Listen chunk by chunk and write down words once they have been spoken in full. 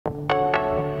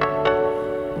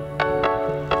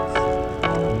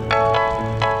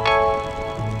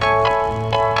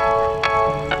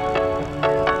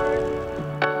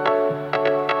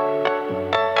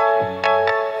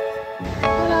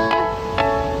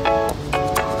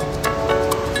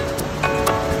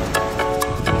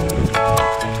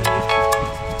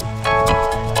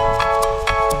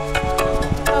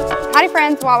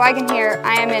it's Wawagan here.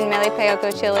 I am in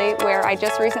Melipeuco, Chile, where I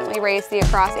just recently raced the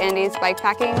Across Andes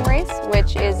bikepacking race,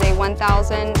 which is a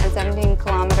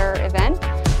 1,017-kilometer event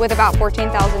with about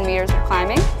 14,000 meters of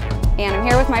climbing. And I'm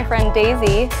here with my friend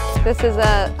Daisy. This is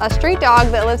a street dog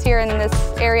that lives here in this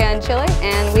area in Chile,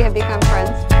 and we have become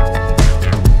friends.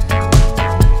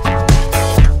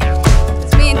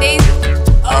 It's me and Daisy.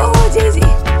 Oh, Daisy!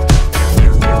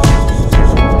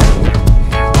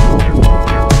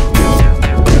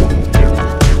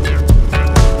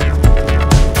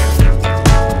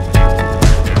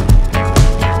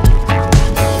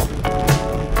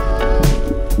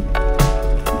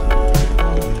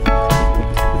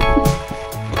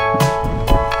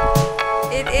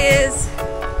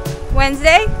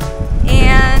 Wednesday,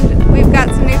 and we've got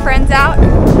some new friends out.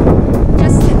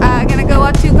 Just gonna go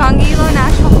up to Gongilo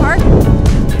National Park.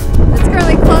 It's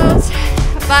currently closed,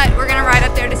 but we're gonna ride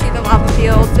up there to see the lava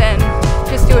fields and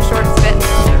just do a short spin.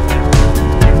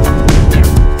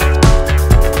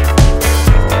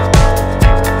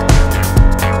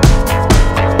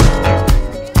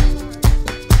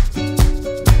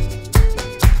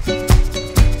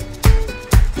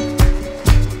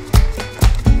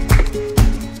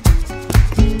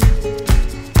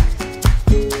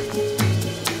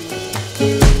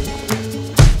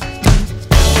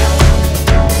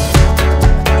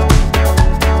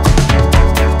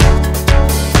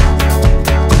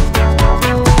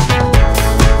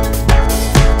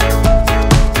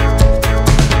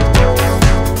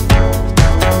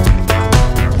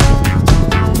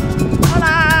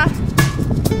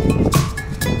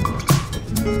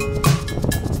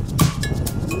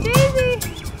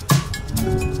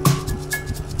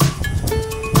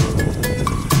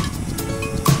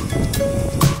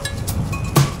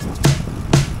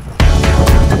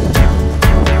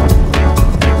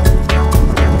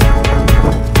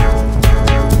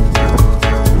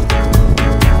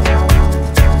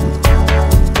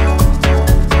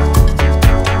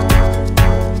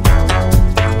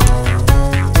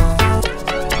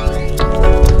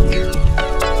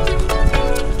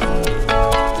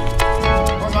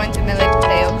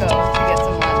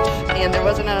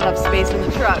 In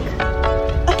the truck.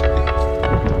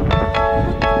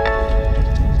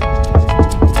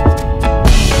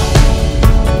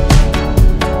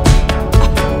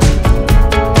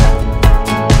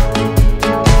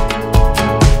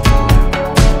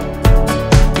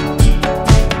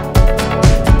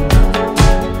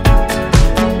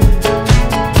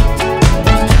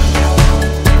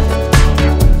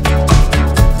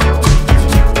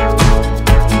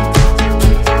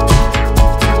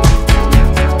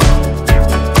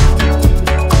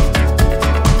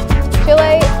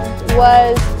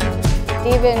 Was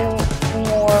even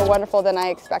more wonderful than I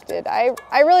expected. I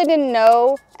really didn't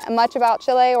know much about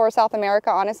Chile or South America.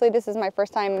 Honestly, this is my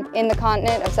first time in the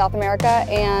continent of South America,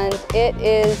 and it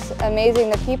is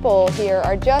amazing. The people here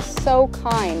are just so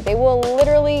kind. They will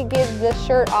literally give the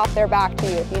shirt off their back to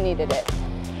you if you needed it.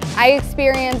 I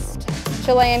experienced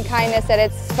Chilean kindness at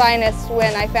its finest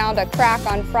when I found a crack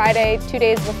on Friday, 2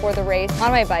 days before the race, on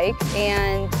my bike,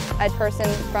 and a person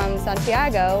from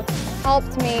Santiago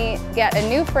helped me get a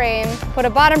new frame, put a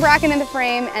bottom bracket in the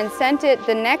frame, and sent it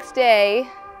the next day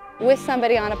with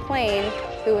somebody on a plane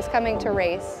who was coming to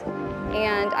race.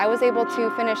 And I was able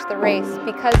to finish the race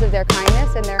because of their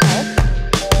kindness and their help.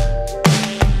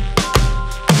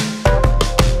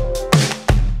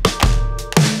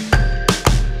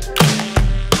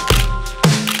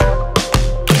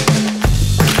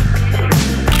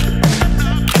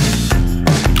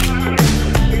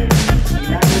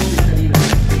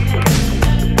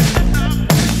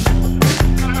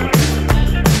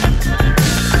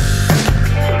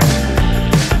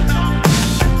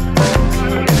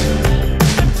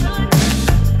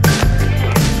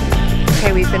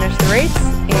 We finished the race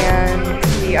and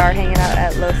we are hanging out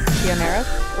at Los Pioneros,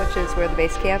 which is where the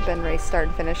base camp and race start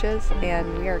and finishes,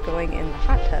 and we are going in the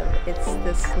hot tub. It's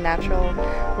this natural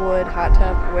wood hot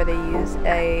tub where they use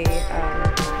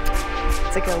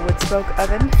it's like a wood smoke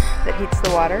oven that heats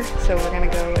the water, so we're gonna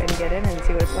go and get in and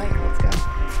see what it's like. Let's go.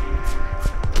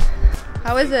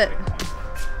 How is it?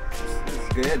 It's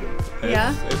good.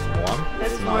 Yeah? It's warm.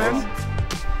 It's warm.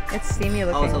 It's steamy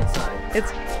looking. How's outside?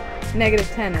 It's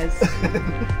 -10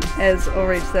 as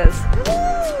Ulrich says.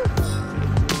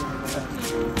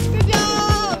 Good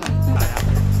job!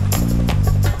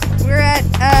 We're at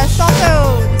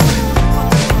Salto.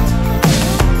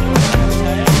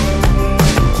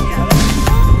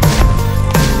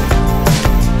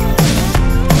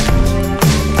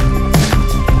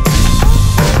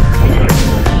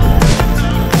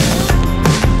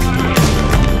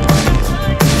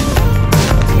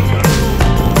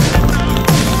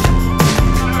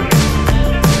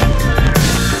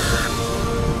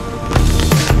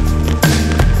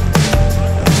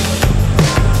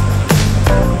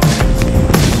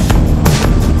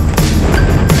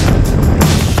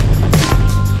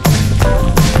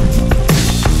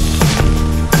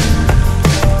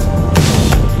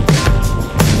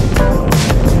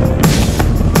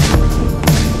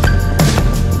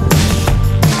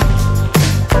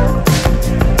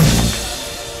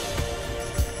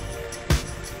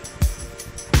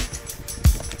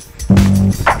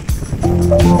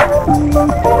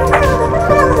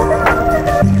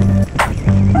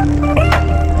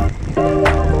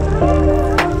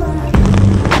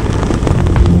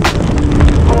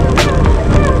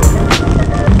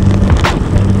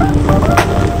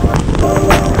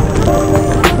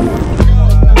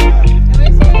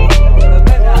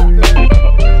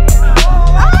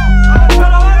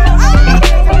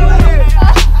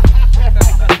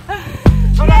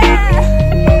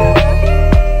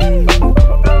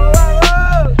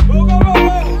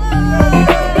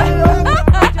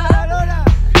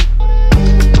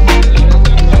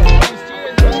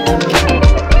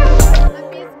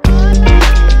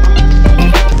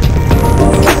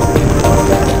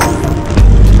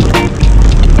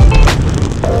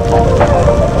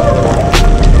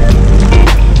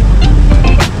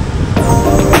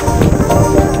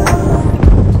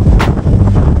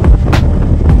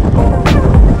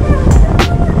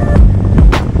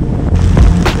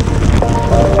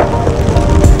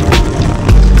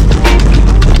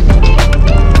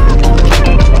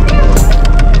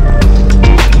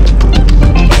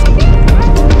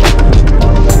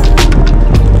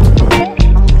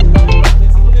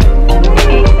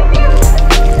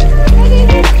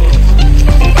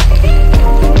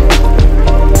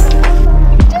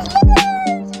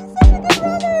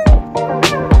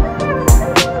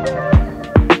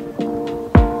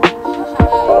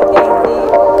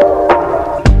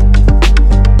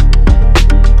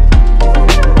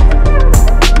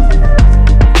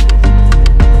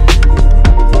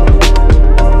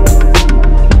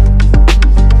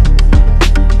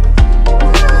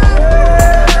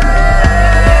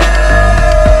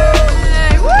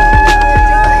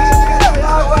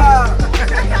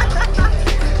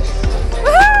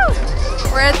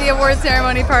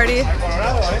 ceremony party.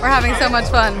 We're having so much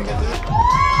fun.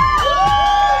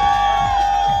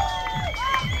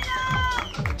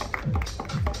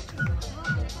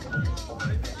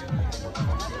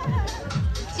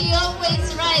 She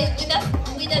always rides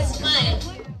with a smile.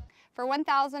 For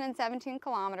 1,017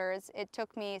 kilometers, it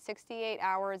took me 68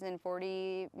 hours and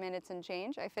 40 minutes and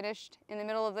change. I finished in the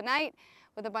middle of the night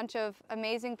with a bunch of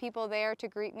amazing people there to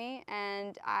greet me,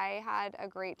 and I had a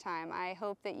great time. I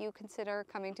hope that you consider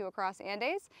coming to Across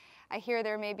Andes. I hear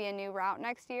there may be a new route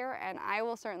next year, and I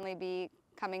will certainly be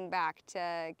coming back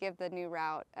to give the new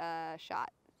route a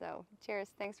shot. So cheers,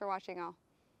 thanks for watching all.